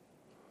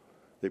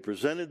 They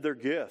presented their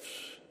gifts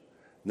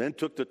and then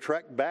took the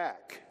trek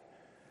back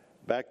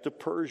to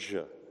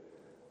Persia.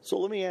 So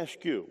let me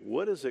ask you,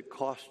 what does it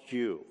cost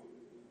you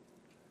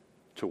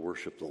to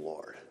worship the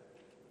Lord?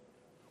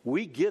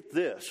 We get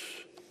this,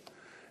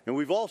 and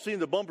we've all seen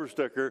the bumper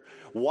sticker,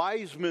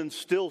 wise men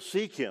still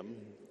seek him.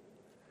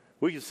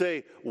 We can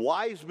say,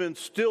 wise men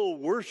still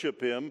worship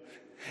him,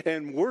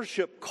 and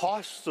worship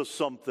costs us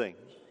something.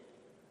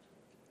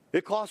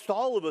 It costs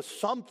all of us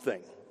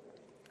something.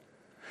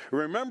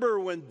 Remember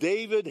when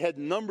David had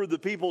numbered the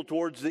people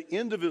towards the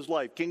end of his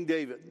life, King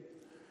David,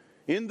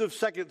 end of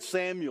 2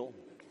 Samuel.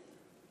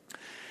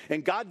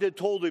 And God had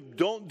told him,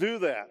 don't do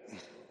that.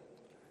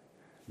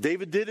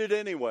 David did it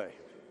anyway.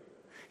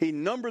 He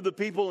numbered the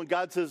people and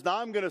God says, now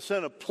I'm going to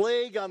send a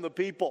plague on the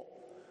people.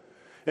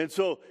 And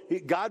so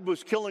God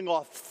was killing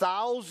off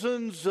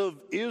thousands of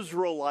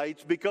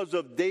Israelites because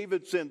of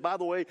David's sin. By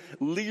the way,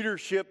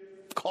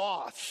 leadership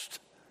cost.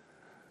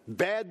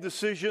 Bad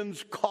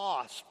decisions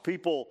cost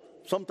people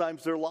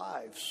sometimes their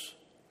lives.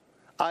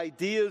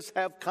 Ideas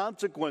have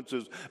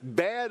consequences.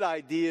 Bad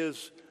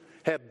ideas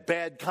have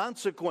bad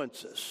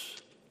consequences.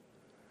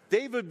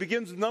 David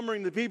begins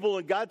numbering the people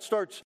and God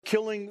starts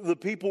killing the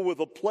people with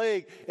a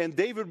plague. And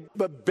David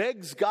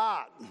begs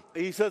God.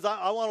 He says,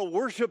 I want to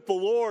worship the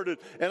Lord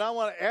and I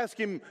want to ask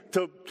him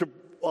to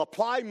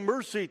apply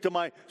mercy to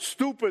my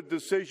stupid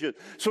decision.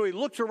 So he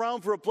looks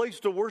around for a place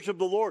to worship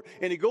the Lord,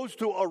 and he goes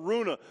to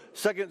Araunah,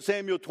 2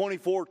 Samuel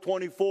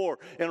 24:24.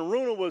 And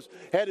Araunah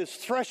had his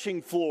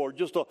threshing floor,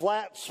 just a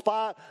flat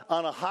spot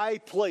on a high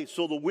place,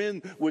 so the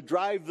wind would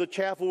drive the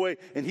chaff away.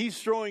 And he's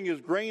throwing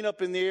his grain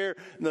up in the air,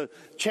 and the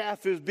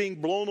chaff is being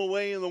blown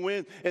away in the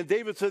wind. And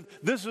David said,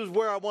 this is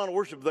where I want to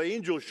worship. The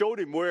angel showed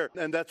him where,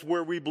 and that's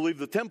where we believe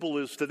the temple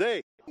is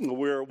today.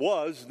 Where it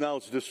was, now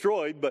it's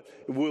destroyed, but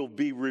it will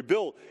be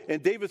rebuilt.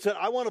 And David said,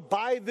 I want to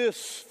buy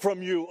this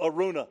from you,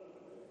 Araunah.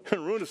 And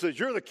Araunah says,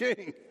 you're the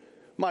king.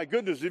 My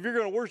goodness, if you're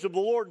going to worship the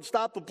Lord and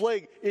stop the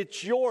plague,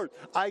 it's yours.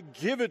 I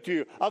give it to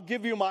you. I'll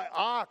give you my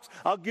ox.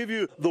 I'll give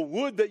you the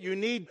wood that you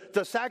need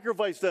to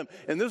sacrifice them.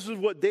 And this is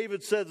what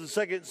David says in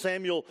 2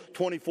 Samuel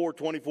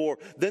 24:24.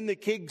 Then the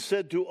king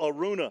said to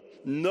Araunah,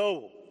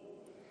 no,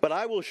 but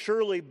I will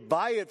surely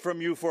buy it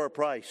from you for a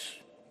price.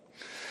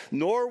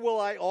 Nor will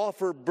I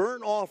offer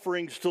burnt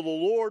offerings to the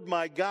Lord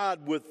my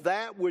God with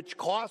that which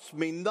costs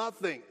me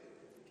nothing.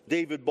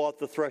 David bought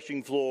the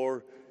threshing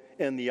floor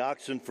and the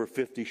oxen for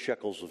 50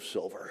 shekels of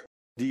silver.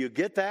 Do you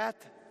get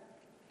that?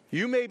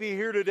 You may be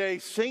here today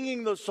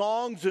singing the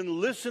songs and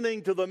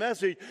listening to the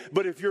message,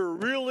 but if you're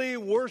really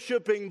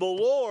worshiping the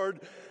Lord,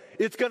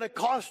 it's going to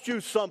cost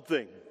you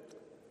something.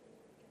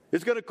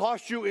 It's going to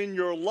cost you in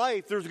your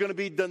life. There's going to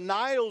be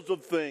denials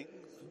of things.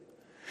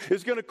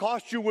 It's going to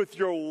cost you with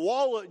your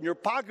wallet and your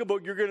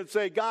pocketbook. You're going to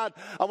say, God,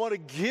 I want to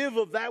give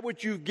of that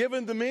which you've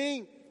given to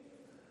me.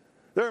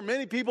 There are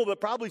many people that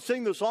probably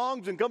sing the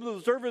songs and come to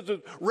the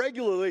services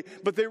regularly,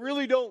 but they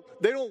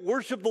don't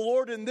worship the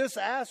Lord in this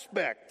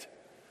aspect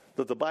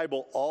that the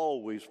Bible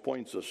always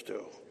points us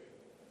to.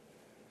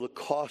 The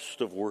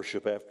cost of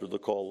worship after the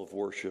call of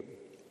worship.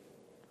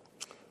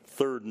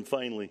 Third and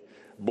finally,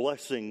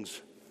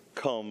 blessings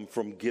come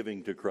from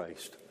giving to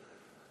Christ.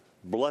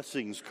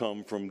 Blessings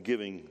come from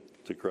giving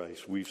to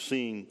Christ. We've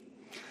seen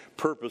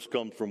purpose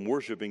comes from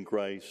worshiping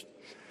Christ.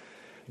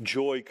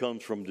 Joy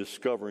comes from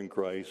discovering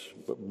Christ,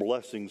 but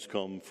blessings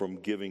come from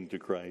giving to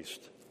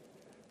Christ.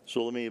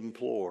 So let me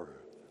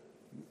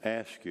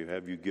ask you,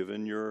 have you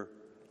given your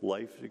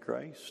life to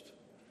Christ?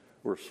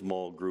 We're a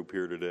small group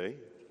here today,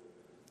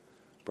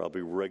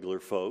 probably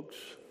regular folks,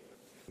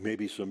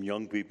 maybe some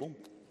young people,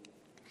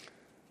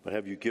 but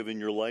have you given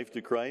your life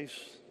to Christ?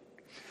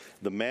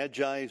 The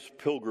Magi's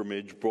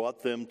pilgrimage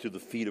brought them to the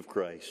feet of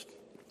Christ.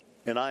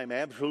 And I'm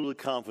absolutely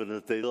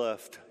confident they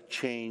left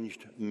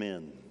changed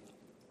men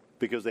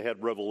because they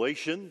had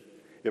revelation.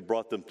 It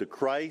brought them to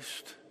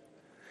Christ,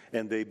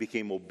 and they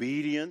became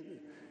obedient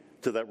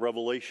to that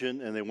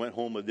revelation, and they went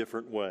home a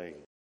different way.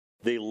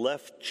 They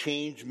left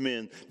changed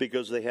men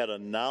because they had a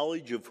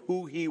knowledge of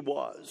who he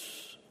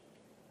was.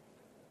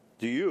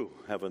 Do you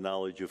have a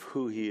knowledge of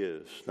who he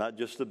is? Not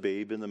just the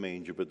babe in the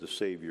manger, but the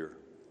Savior.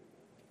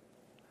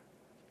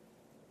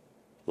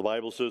 The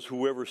Bible says,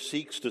 whoever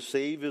seeks to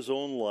save his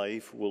own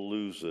life will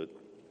lose it.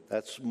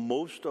 That's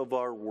most of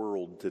our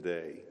world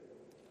today.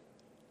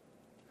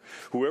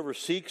 Whoever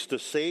seeks to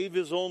save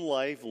his own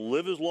life,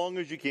 live as long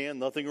as you can,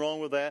 nothing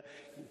wrong with that.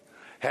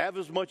 Have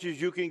as much as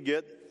you can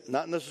get,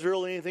 not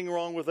necessarily anything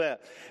wrong with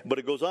that. But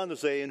it goes on to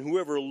say, and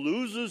whoever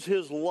loses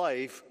his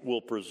life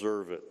will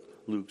preserve it.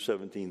 Luke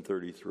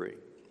 17:33.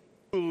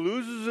 Who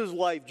loses his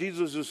life,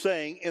 Jesus is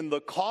saying, in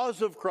the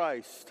cause of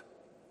Christ,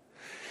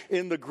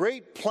 in the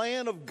great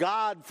plan of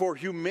God for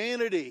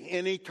humanity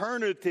in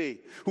eternity,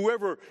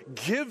 whoever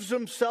gives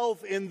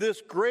himself in this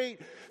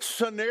great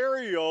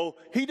scenario,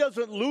 he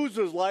doesn't lose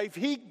his life,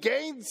 he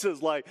gains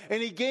his life,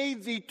 and he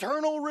gains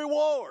eternal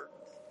reward.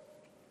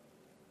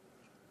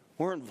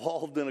 We're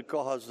involved in a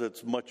cause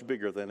that's much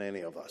bigger than any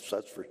of us,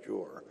 that's for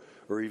sure,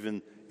 or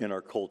even in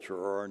our culture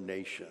or our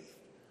nation.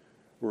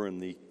 We're in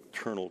the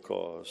eternal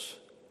cause.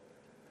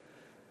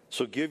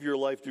 So give your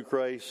life to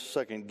Christ.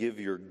 Second, give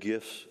your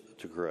gifts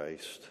to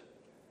Christ.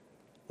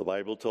 The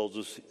Bible tells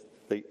us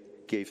they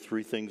gave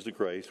three things to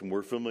Christ, and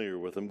we're familiar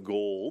with them.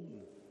 Gold,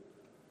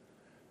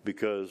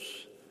 because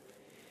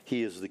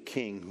he is the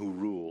king who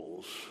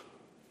rules,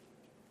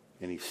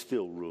 and he's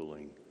still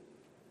ruling.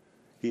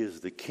 He is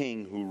the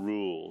king who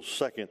rules.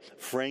 Second,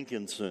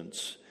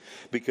 frankincense,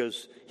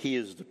 because he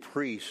is the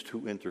priest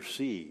who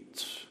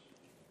intercedes.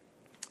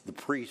 The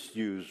priests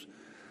use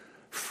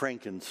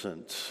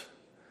frankincense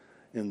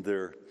in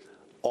their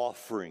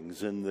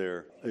offerings, in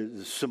their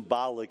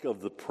symbolic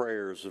of the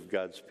prayers of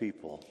God's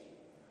people.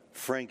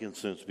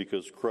 Frankincense,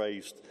 because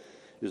Christ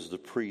is the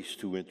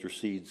priest who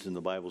intercedes, and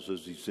the Bible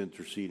says he's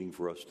interceding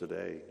for us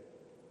today.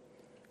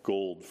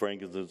 Gold,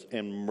 frankincense,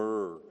 and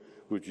myrrh,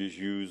 which is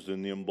used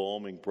in the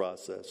embalming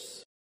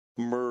process.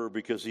 Myrrh,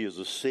 because he is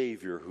a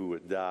Savior who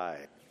would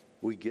die.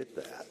 We get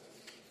that.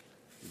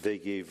 They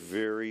gave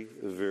very,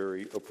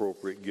 very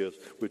appropriate gifts,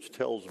 which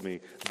tells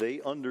me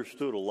they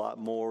understood a lot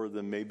more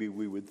than maybe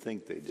we would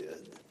think they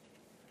did.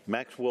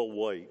 Maxwell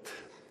White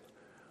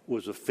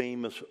was a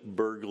famous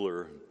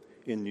burglar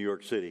in New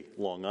York City,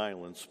 Long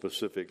Island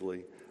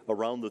specifically,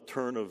 around the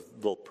turn of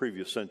the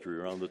previous century,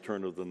 around the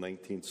turn of the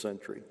 19th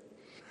century.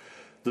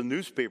 The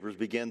newspapers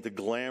began to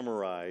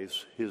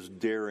glamorize his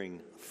daring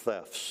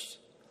thefts.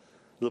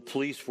 The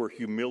police were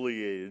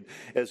humiliated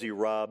as he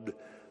robbed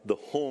the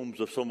homes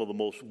of some of the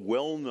most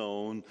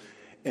well-known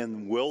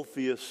and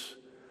wealthiest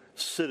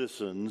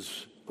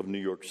citizens of New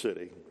York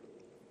City.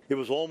 It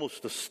was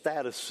almost a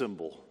status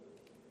symbol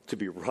to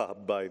be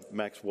robbed by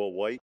Maxwell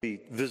White. He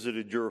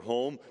visited your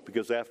home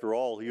because, after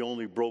all, he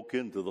only broke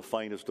into the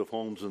finest of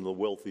homes and the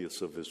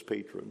wealthiest of his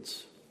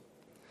patrons.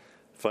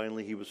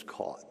 Finally, he was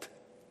caught.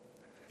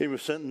 He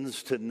was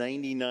sentenced to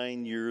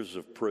 99 years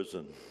of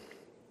prison.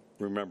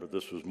 Remember,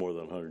 this was more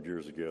than 100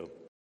 years ago.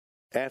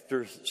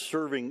 After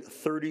serving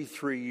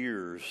 33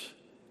 years,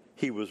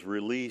 he was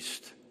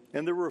released,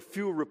 and there were a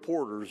few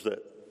reporters that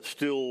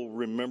still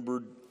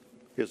remembered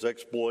his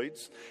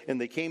exploits, and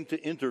they came to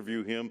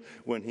interview him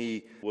when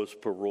he was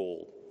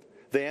paroled.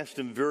 They asked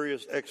him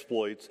various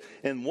exploits,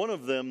 and one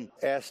of them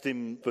asked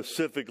him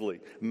specifically,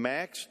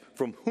 "Max,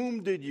 from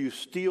whom did you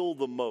steal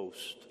the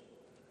most?"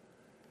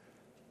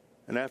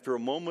 And after a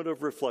moment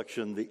of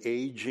reflection, the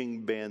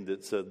aging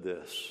bandit said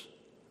this,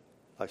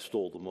 "I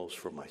stole the most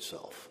from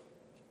myself."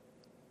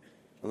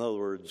 In other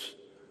words,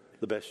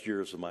 the best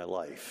years of my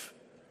life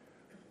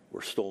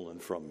were stolen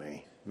from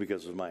me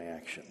because of my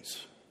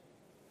actions.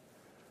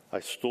 I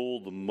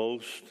stole the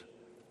most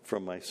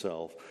from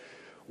myself.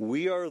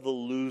 We are the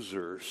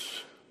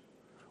losers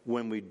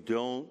when we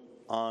don't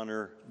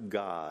honor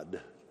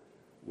God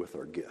with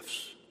our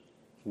gifts.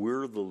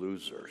 We're the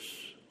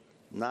losers,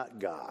 not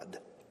God,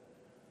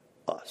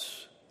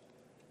 us.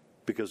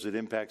 Because it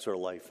impacts our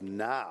life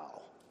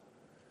now,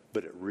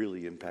 but it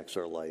really impacts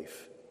our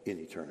life in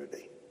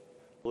eternity.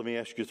 Let me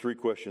ask you 3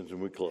 questions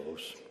and we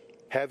close.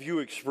 Have you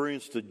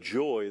experienced the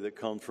joy that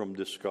comes from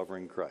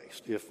discovering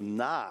Christ? If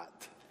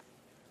not,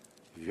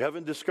 if you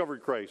haven't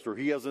discovered Christ, or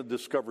he hasn't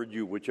discovered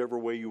you, whichever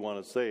way you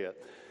want to say it,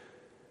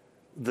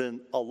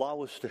 then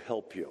allow us to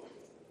help you,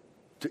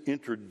 to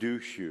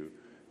introduce you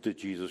to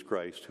Jesus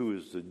Christ, who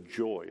is the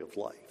joy of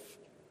life.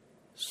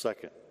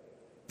 Second,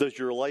 does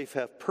your life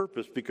have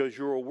purpose because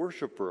you're a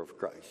worshiper of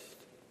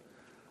Christ?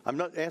 I'm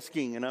not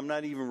asking, and I'm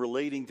not even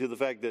relating to the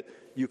fact that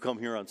you come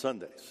here on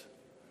Sundays.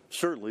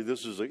 Certainly,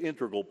 this is an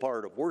integral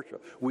part of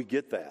worship. We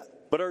get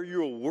that. But are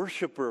you a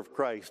worshiper of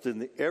Christ in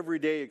the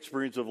everyday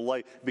experience of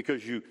life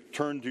because you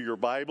turn to your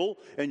Bible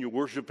and you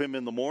worship him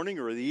in the morning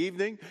or the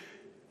evening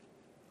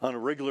on a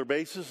regular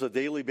basis, a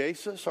daily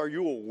basis? Are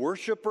you a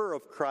worshiper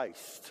of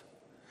Christ?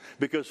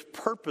 Because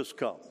purpose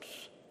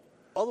comes.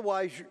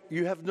 Otherwise,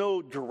 you have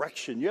no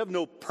direction. You have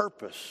no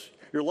purpose.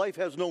 Your life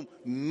has no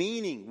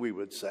meaning, we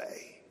would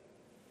say.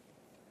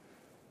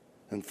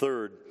 And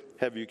third,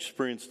 have you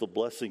experienced the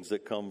blessings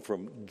that come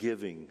from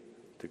giving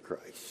to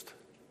Christ?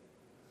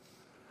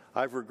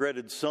 I've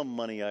regretted some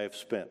money I have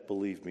spent,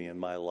 believe me, in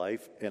my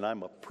life, and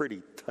I'm a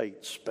pretty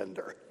tight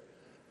spender.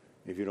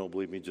 If you don't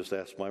believe me, just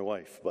ask my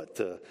wife.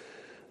 But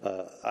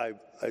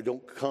I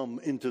don't come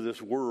into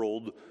this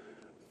world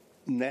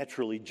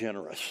naturally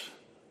generous.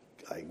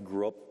 I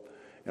grew up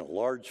in a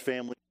large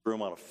family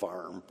room on a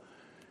farm,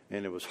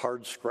 and it was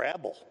hard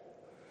scrabble.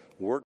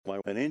 Worked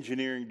an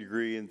engineering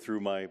degree and through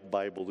my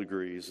Bible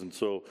degrees, and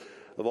so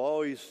I've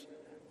always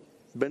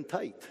been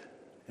tight.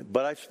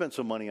 But I've spent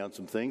some money on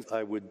some things.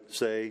 I would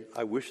say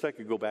I wished I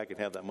could go back and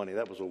have that money.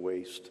 That was a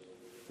waste.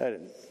 That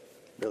didn't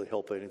really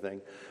help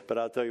anything. But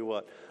I'll tell you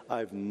what,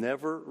 I've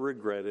never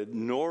regretted,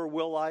 nor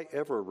will I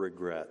ever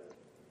regret,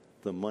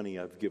 the money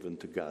I've given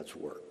to God's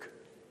work.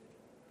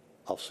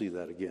 I'll see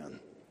that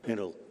again.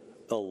 It'll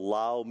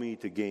allow me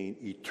to gain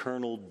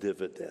eternal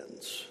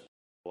dividends.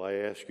 I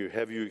ask you,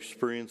 have you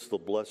experienced the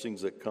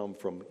blessings that come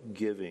from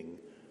giving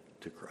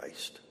to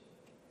Christ?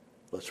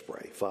 Let's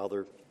pray.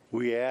 Father,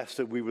 we ask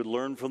that we would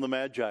learn from the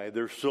Magi.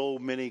 There's so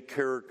many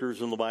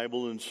characters in the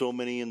Bible and so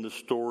many in the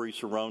story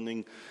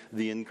surrounding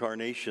the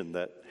incarnation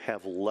that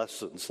have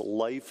lessons,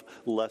 life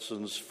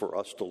lessons for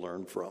us to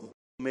learn from.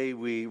 May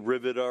we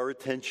rivet our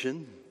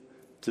attention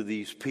to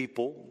these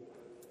people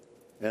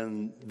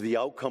and the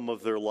outcome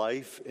of their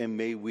life, and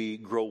may we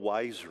grow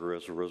wiser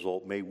as a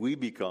result. May we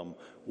become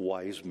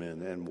wise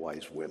men and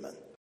wise women.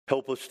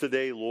 Help us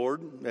today,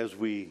 Lord, as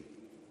we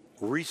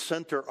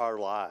recenter our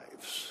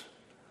lives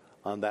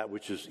on that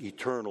which is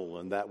eternal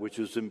and that which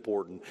is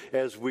important.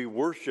 As we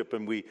worship,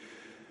 and we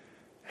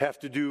have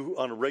to do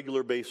on a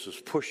regular basis,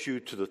 push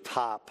you to the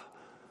top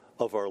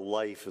of our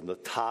life and the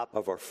top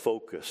of our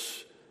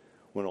focus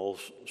when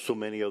so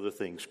many other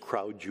things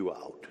crowd you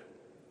out.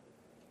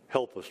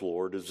 Help us,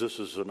 Lord, as this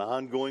is an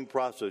ongoing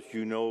process.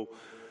 You know,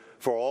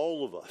 for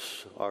all of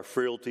us, our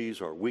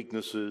frailties, our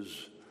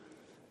weaknesses,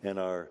 and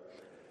our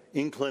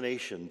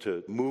inclination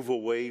to move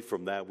away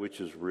from that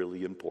which is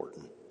really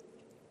important.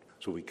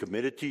 So we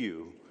commit it to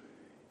you.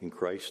 In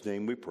Christ's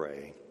name we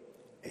pray.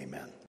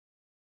 Amen.